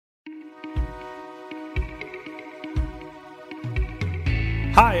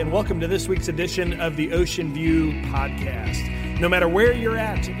Hi, and welcome to this week's edition of the Ocean View Podcast. No matter where you're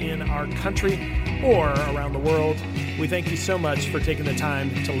at in our country or around the world, we thank you so much for taking the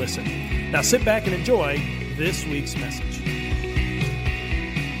time to listen. Now sit back and enjoy this week's message.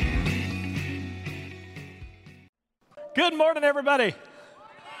 Good morning, everybody.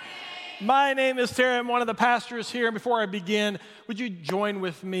 My name is Terry. I'm one of the pastors here. And before I begin, would you join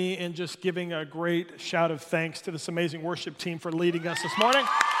with me in just giving a great shout of thanks to this amazing worship team for leading us this morning?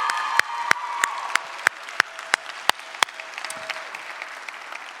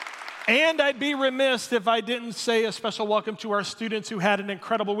 And I'd be remiss if I didn't say a special welcome to our students who had an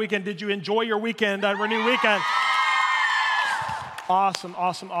incredible weekend. Did you enjoy your weekend, Renew Weekend? Awesome.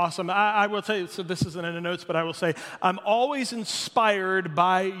 I will tell you, so this isn't in the notes, but I will say, I'm always inspired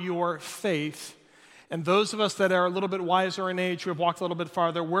by your faith. And those of us that are a little bit wiser in age, who have walked a little bit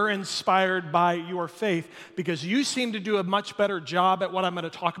farther, we're inspired by your faith because you seem to do a much better job at what I'm going to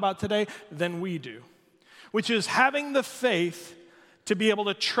talk about today than we do, which is having the faith to be able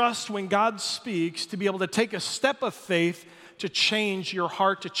to trust when God speaks, to be able to take a step of faith to change your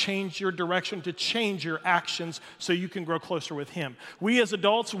heart, to change your direction, to change your actions so you can grow closer with Him. We as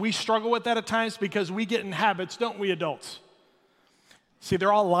adults, we struggle with that at times because we get in habits, don't we, adults? See,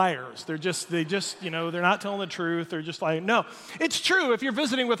 they're all liars. They're not telling the truth. They're just like, no. It's true. If you're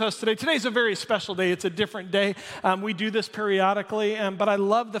visiting with us today, today's a very special day. It's a different day. We do this periodically, but I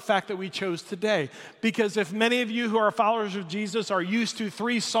love the fact that we chose today because if many of you who are followers of Jesus are used to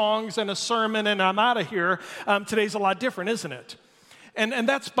 3 songs and a sermon and I'm out of here, today's a lot different, isn't it? And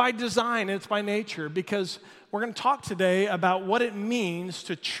that's by design. It's by nature because we're going to talk today about what it means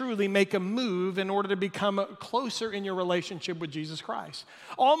to truly make a move in order to become closer in your relationship with Jesus Christ.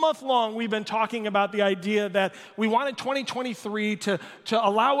 All month long, we've been talking about the idea that we wanted 2023 to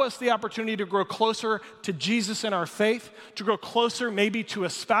allow us the opportunity to grow closer to Jesus in our faith, to grow closer maybe to a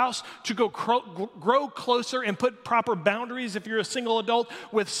spouse, to grow closer and put proper boundaries if you're a single adult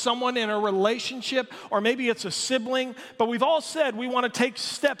with someone in a relationship, or maybe it's a sibling. But we've all said we want to take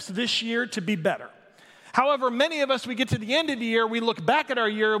steps this year to be better. However, many of us, we get to the end of the year, we look back at our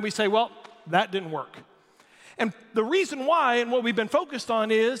year and we say, well, that didn't work. And the reason why and what we've been focused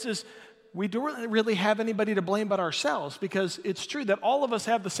on is we don't really have anybody to blame but ourselves because it's true that all of us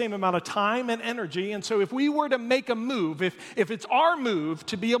have the same amount of time and energy. And so if we were to make a move, if it's our move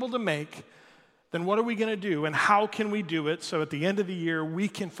to be able to make, then what are we going to do and how can we do it so at the end of the year we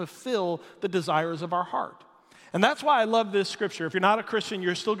can fulfill the desires of our heart? And that's why I love this scripture. If you're not a Christian,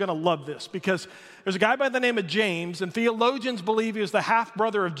 you're still going to love this because there's a guy by the name of James, and theologians believe he was the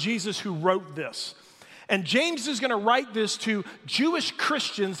half-brother of Jesus who wrote this. And James is going to write this to Jewish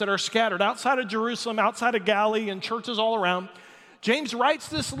Christians that are scattered outside of Jerusalem, outside of Galilee, and churches all around. James writes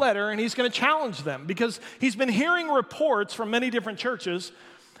this letter, and he's going to challenge them because he's been hearing reports from many different churches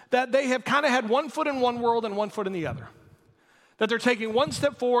that they have kind of had one foot in one world and one foot in the other, that they're taking one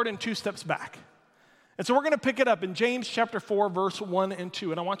step forward and 2 steps back. And so we're going to pick it up in James chapter 4, verse 1 and 2,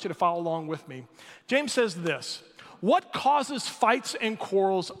 and I want you to follow along with me. James says this, "What causes fights and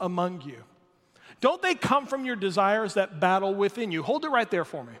quarrels among you? Don't they come from your desires that battle within you?" Hold it right there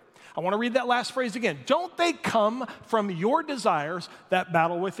for me. I want to read that last phrase again. Don't they come from your desires that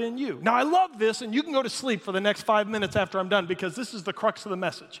battle within you? Now, I love this, and you can go to sleep for the next 5 minutes after I'm done because this is the crux of the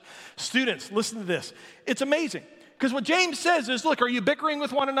message. Students, listen to this. It's amazing because what James says is, look, are you bickering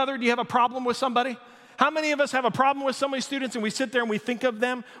with one another? Do you have a problem with somebody? How many of us have a problem with somebody's students and we sit there and we think of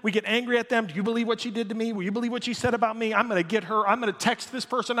them, we get angry at them? Do you believe what she did to me? Will you believe what she said about me? I'm going to get her. I'm going to text this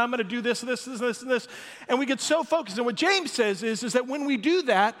person. I'm going to do this. And we get so focused. And what James says is that when we do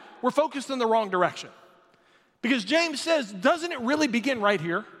that, we're focused in the wrong direction. Because James says, doesn't it really begin right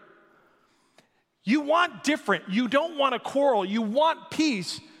here? You want different. You don't want to quarrel. You want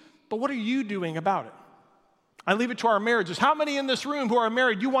peace. But what are you doing about it? I leave it to our marriages. How many in this room who are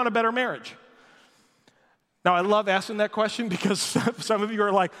married, you want a better marriage? Now, I love asking that question because some of you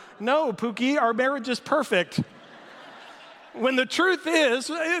are like, no, Pookie, our marriage is perfect. When the truth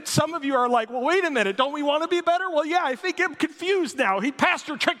is, some of you are like, well, wait a minute, don't we want to be better? Well, yeah, I think I'm confused now.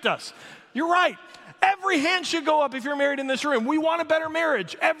 Pastor tricked us. You're right. Every hand should go up if you're married in this room. We want a better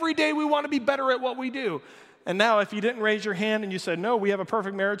marriage. Every day we want to be better at what we do. And now if you didn't raise your hand and you said, no, we have a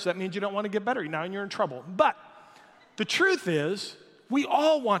perfect marriage, that means you don't want to get better. Now you're in trouble. But the truth is, we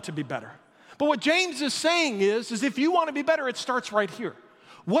all want to be better. But what James is saying is if you want to be better, it starts right here.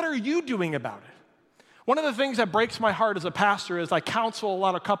 What are you doing about it? One of the things that breaks my heart as a pastor is I counsel a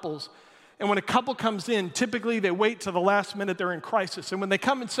lot of couples. And when a couple comes in, typically they wait till the last minute they're in crisis. And when they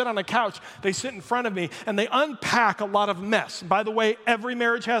come and sit on a couch, they sit in front of me and they unpack a lot of mess. By the way, every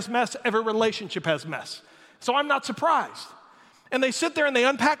marriage has mess. Every relationship has mess. So I'm not surprised. And they sit there and they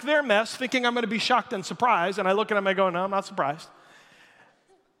unpack their mess thinking I'm going to be shocked and surprised. And I look at them and I go, no, I'm not surprised.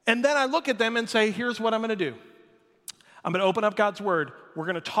 And then I look at them and say, here's what I'm going to do. I'm going to open up God's word. We're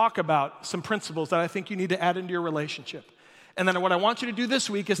going to talk about some principles that I think you need to add into your relationship. And then what I want you to do this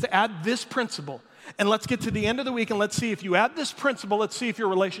week is to add this principle. And let's get to the end of the week and let's see if you add this principle, let's see if your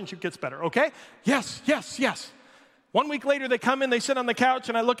relationship gets better, okay? Yes, yes, yes. 1 week later, they come in, they sit on the couch,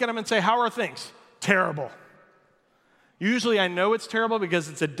 and I look at them and say, how are things? Terrible. Usually I know it's terrible because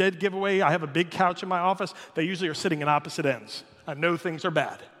it's a dead giveaway. I have a big couch in my office. They usually are sitting in opposite ends. I know things are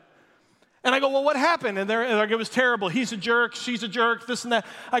bad. And I go, well, what happened? And they're like, it was terrible. He's a jerk, she's a jerk, this and that.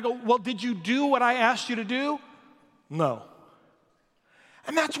 I go, well, did you do what I asked you to do? No.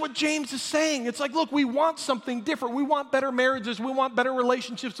 And that's what James is saying. It's like, look, we want something different. We want better marriages. We want better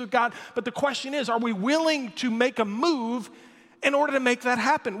relationships with God. But the question is, are we willing to make a move in order to make that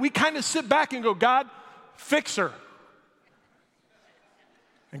happen? We kind of sit back and go, God, fix her.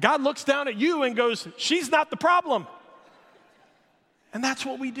 And God looks down at you and goes, she's not the problem. And that's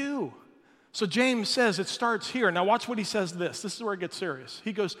what we do. So James says it starts here. Now watch what he says this. This is where it gets serious.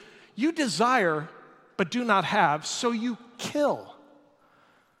 He goes, you desire but do not have, so you kill.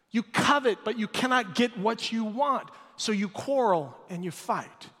 You covet but you cannot get what you want, so you quarrel and you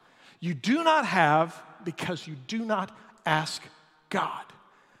fight. You do not have because you do not ask God.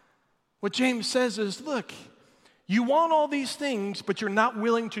 What James says is, look, you want all these things, but you're not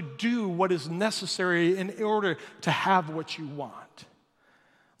willing to do what is necessary in order to have what you want.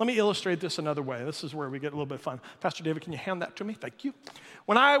 Let me illustrate this another way. This is where we get a little bit of fun. Pastor David, can you hand that to me? Thank you.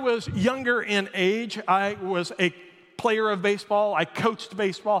 When I was younger in age, I was a player of baseball. I coached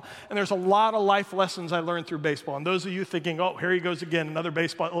baseball, and there's a lot of life lessons I learned through baseball. And those of you thinking, oh, here he goes again, another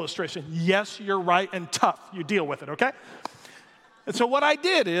baseball illustration. Yes, you're right and tough. You deal with it, okay? And so what I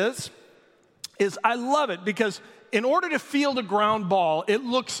did is I love it because in order to field a ground ball, it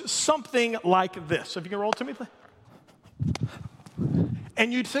looks something like this. So if you can roll to me, please.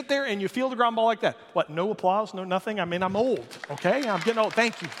 And you'd sit there and you field a ground ball like that. What, no applause, no nothing? I mean, I'm old, okay? I'm getting old.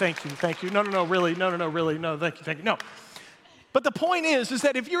 Thank you. No, really, no, thank you, no. But the point is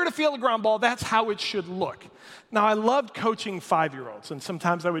that if you were to field a ground ball, that's how it should look. Now, I loved coaching 5-year-olds, and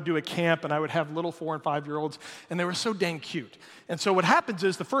sometimes I would do a camp, and I would have little 4- and 5-year-olds, and they were so dang cute. And so what happens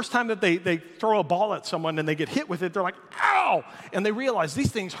is the first time that they throw a ball at someone and they get hit with it, they're like, ow! And they realize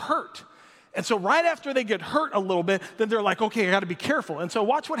these things hurt. And so right after they get hurt a little bit, then they're like, okay, I got to be careful. And so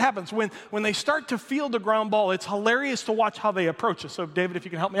watch what happens. When they start to field a ground ball, it's hilarious to watch how they approach it. So David, if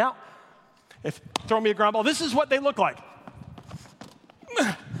you can help me out. Throw me a ground ball. This is what they look like.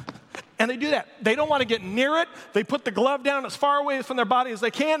 And they do that. They don't want to get near it. They put the glove down as far away from their body as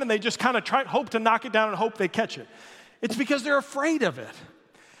they can, and they just kind of hope to knock it down and hope they catch it. It's because they're afraid of it.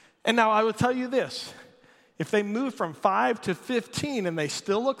 And now I will tell you this. If they move from 5 to 15 and they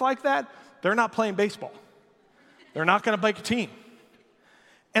still look like that, they're not playing baseball. They're not going to make a team.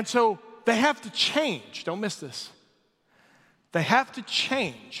 And so they have to change. Don't miss this. They have to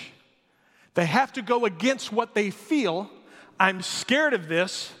change. They have to go against what they feel. I'm scared of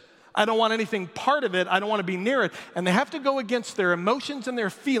this. I don't want anything part of it. I don't want to be near it. And they have to go against their emotions and their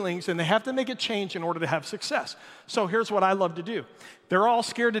feelings, and they have to make a change in order to have success. So here's what I love to do. They're all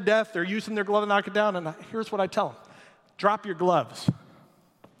scared to death. They're using their glove to knock it down, and here's what I tell them. Drop your gloves.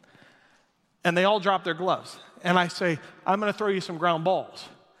 And they all drop their gloves. And I say, I'm going to throw you some ground balls.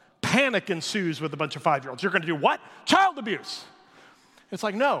 Panic ensues with a bunch of 5-year-olds. You're going to do what? Child abuse. It's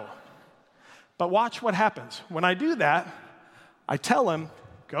like, no. But watch what happens. When I do that, I tell them,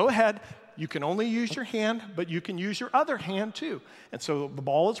 go ahead. You can only use your hand, but you can use your other hand too. And so the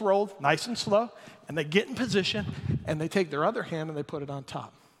ball is rolled nice and slow, and they get in position, and they take their other hand and they put it on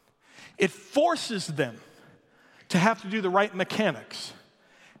top. It forces them to have to do the right mechanics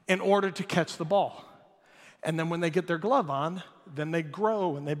in order to catch the ball. And then when they get their glove on, then they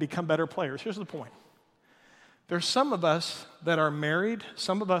grow and they become better players. Here's the point. There's some of us that are married,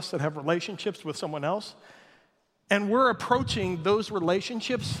 some of us that have relationships with someone else, and we're approaching those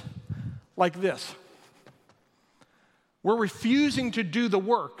relationships like this. We're refusing to do the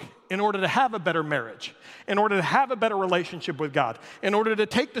work in order to have a better marriage, in order to have a better relationship with God, in order to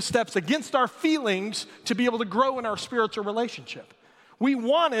take the steps against our feelings to be able to grow in our spiritual relationship. We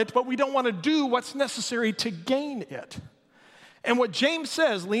want it, but we don't want to do what's necessary to gain it. And what James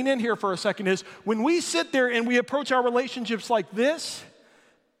says, lean in here for a second, is when we sit there and we approach our relationships like this,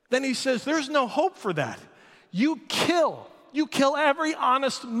 then he says there's no hope for that. You kill every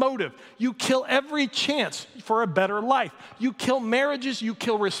honest motive. You kill every chance for a better life. You kill marriages, you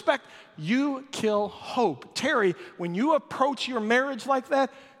kill respect, you kill hope. Terry, when you approach your marriage like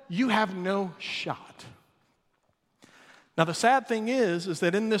that, you have no shot. Now, the sad thing is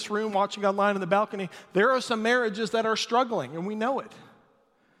that in this room, watching online in the balcony, there are some marriages that are struggling, and we know it.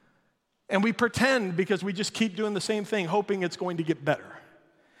 And we pretend because we just keep doing the same thing, hoping it's going to get better.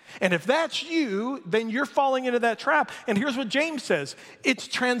 And if that's you, then you're falling into that trap. And here's what James says, it's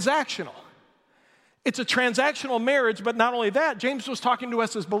transactional. It's a transactional marriage, but not only that, James was talking to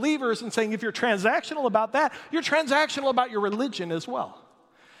us as believers and saying if you're transactional about that, you're transactional about your religion as well.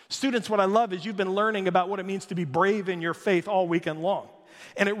 Students, what I love is you've been learning about what it means to be brave in your faith all weekend long.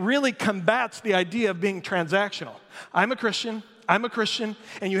 And it really combats the idea of being transactional. I'm a Christian,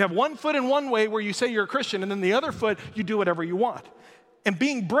 and you have one foot in one way where you say you're a Christian, and then the other foot, you do whatever you want. And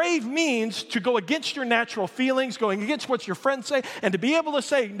being brave means to go against your natural feelings, going against what your friends say, and to be able to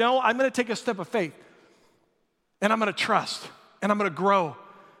say, no, I'm going to take a step of faith, and I'm going to trust, and I'm going to grow,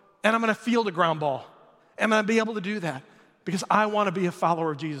 and I'm going to field a ground ball, and I'm going to be able to do that. Because I want to be a follower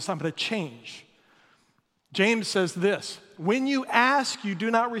of Jesus. I'm going to change. James says this, when you ask, you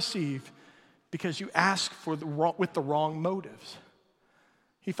do not receive because you ask with the wrong motives.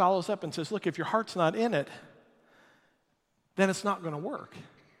 He follows up and says, look, if your heart's not in it, then it's not going to work.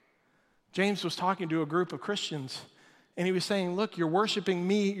 James was talking to a group of Christians, and he was saying, look, you're worshiping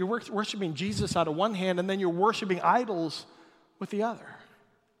me, you're worshiping Jesus out of one hand, and then you're worshiping idols with the other.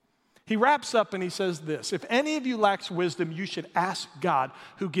 He wraps up and he says this, if any of you lacks wisdom, you should ask God,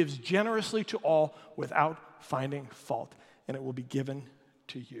 who gives generously to all without finding fault, and it will be given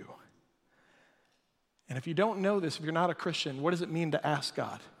to you. And if you don't know this, if you're not a Christian, what does it mean to ask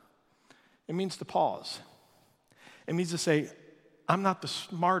God? It means to pause. It means to say, I'm not the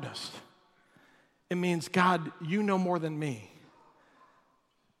smartest. It means, God, you know more than me.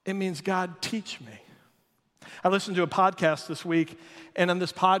 It means, God, teach me. I listened to a podcast this week, and on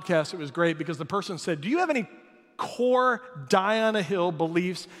this podcast, it was great because the person said, do you have any core die-on-a-hill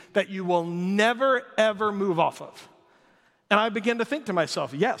beliefs that you will never, ever move off of? And I began to think to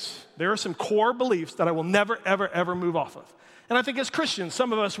myself, yes, there are some core beliefs that I will never, ever, ever move off of. And I think as Christians,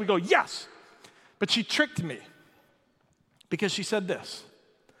 some of us, we go, yes. But she tricked me because she said this,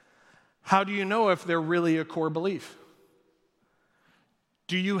 how do you know if they're really a core belief?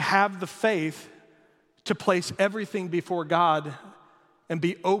 Do you have the faith to place everything before God and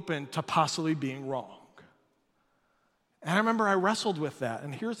be open to possibly being wrong? And I remember I wrestled with that.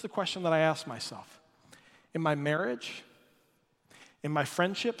 And here's the question that I asked myself. In my marriage, in my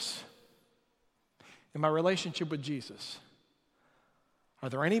friendships, in my relationship with Jesus, are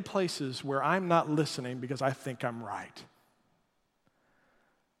there any places where I'm not listening because I think I'm right?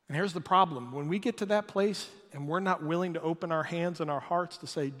 And here's the problem. When we get to that place and we're not willing to open our hands and our hearts to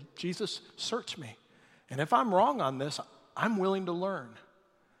say, Jesus, search me. And if I'm wrong on this, I'm willing to learn.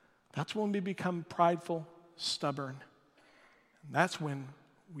 That's when we become prideful, stubborn. And that's when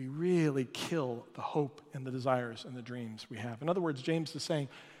we really kill the hope and the desires and the dreams we have. In other words, James is saying,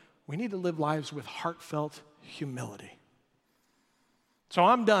 we need to live lives with heartfelt humility. So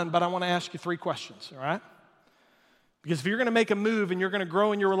I'm done, but I want to ask you 3 questions, all right? Because if you're going to make a move and you're going to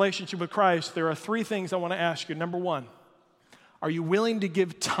grow in your relationship with Christ, there are 3 things I want to ask you. Number 1, are you willing to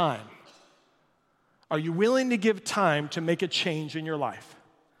give time? Are you willing to give time to make a change in your life?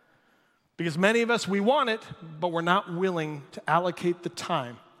 Because many of us, we want it, but we're not willing to allocate the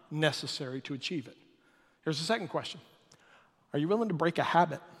time necessary to achieve it. Here's the second question. Are you willing to break a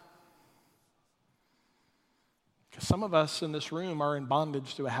habit? Because some of us in this room are in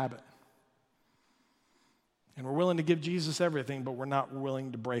bondage to a habit. And we're willing to give Jesus everything, but we're not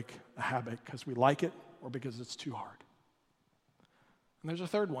willing to break a habit because we like it or because it's too hard. And there's a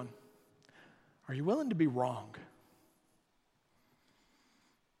third one. Are you willing to be wrong?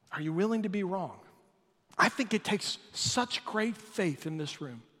 Are you willing to be wrong? I think it takes such great faith in this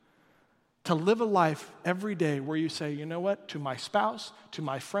room to live a life every day where you say, you know what, to my spouse, to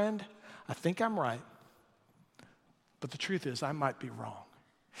my friend, I think I'm right, but the truth is I might be wrong.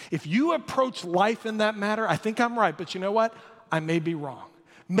 If you approach life in that matter, I think I'm right, but you know what, I may be wrong.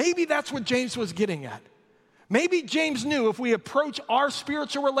 Maybe that's what James was getting at. Maybe James knew if we approach our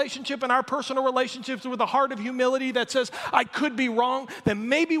spiritual relationship and our personal relationships with a heart of humility that says, I could be wrong, then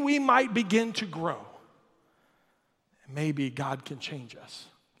maybe we might begin to grow. And maybe God can change us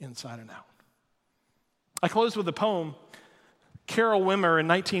inside and out. I close with a poem. Carol Wimmer in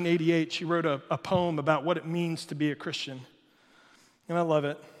 1988, she wrote a poem about what it means to be a Christian. And I love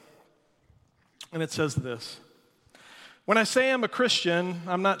it. And it says this. When I say I'm a Christian,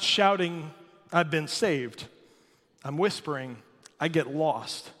 I'm not shouting, I've been saved. I'm whispering, I get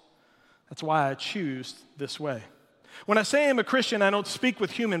lost. That's why I choose this way. When I say I'm a Christian, I don't speak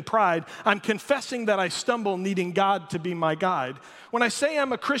with human pride. I'm confessing that I stumble, needing God to be my guide. When I say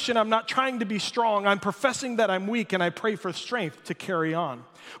I'm a Christian, I'm not trying to be strong. I'm professing that I'm weak, and I pray for strength to carry on.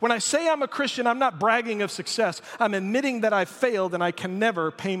 When I say I'm a Christian, I'm not bragging of success. I'm admitting that I've failed and I can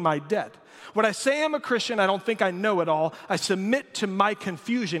never pay my debt. When I say I'm a Christian, I don't think I know it all. I submit to my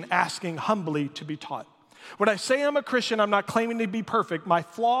confusion, asking humbly to be taught. When I say I'm a Christian, I'm not claiming to be perfect. My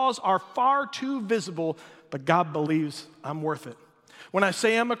flaws are far too visible, but God believes I'm worth it. When I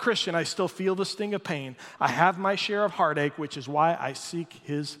say I'm a Christian, I still feel the sting of pain. I have my share of heartache, which is why I seek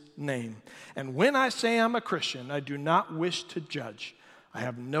his name. And when I say I'm a Christian, I do not wish to judge. I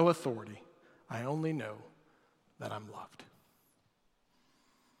have no authority. I only know that I'm loved.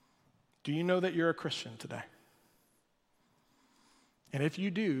 Do you know that you're a Christian today? And if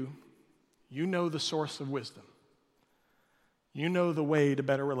you do, you know the source of wisdom. You know the way to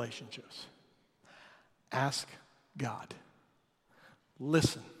better relationships. Ask God.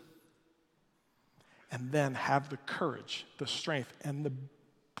 Listen. And then have the courage, the strength, and the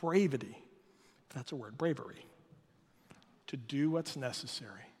bravery, if that's a word, bravery, to do what's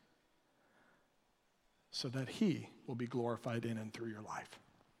necessary so that he will be glorified in and through your life.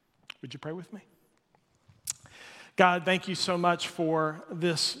 Would you pray with me? God, thank you so much for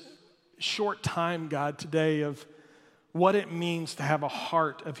this short time, God, today of what it means to have a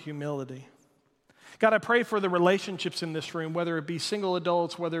heart of humility. God, I pray for the relationships in this room, whether it be single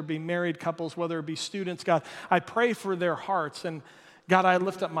adults, whether it be married couples, whether it be students. God, I pray for their hearts. And God, I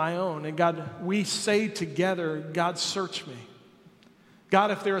lift up my own. And God, we say together, God, search me.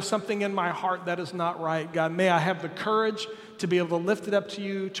 God, if there is something in my heart that is not right, God, may I have the courage to be able to lift it up to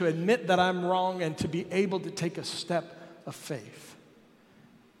you, to admit that I'm wrong, and to be able to take a step of faith.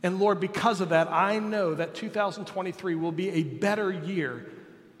 And Lord, because of that, I know that 2023 will be a better year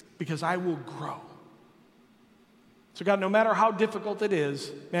because I will grow. So God, no matter how difficult it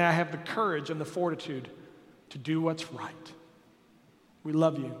is, may I have the courage and the fortitude to do what's right. We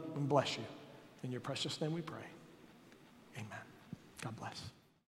love you and bless you. In your precious name we pray. Amen. God bless.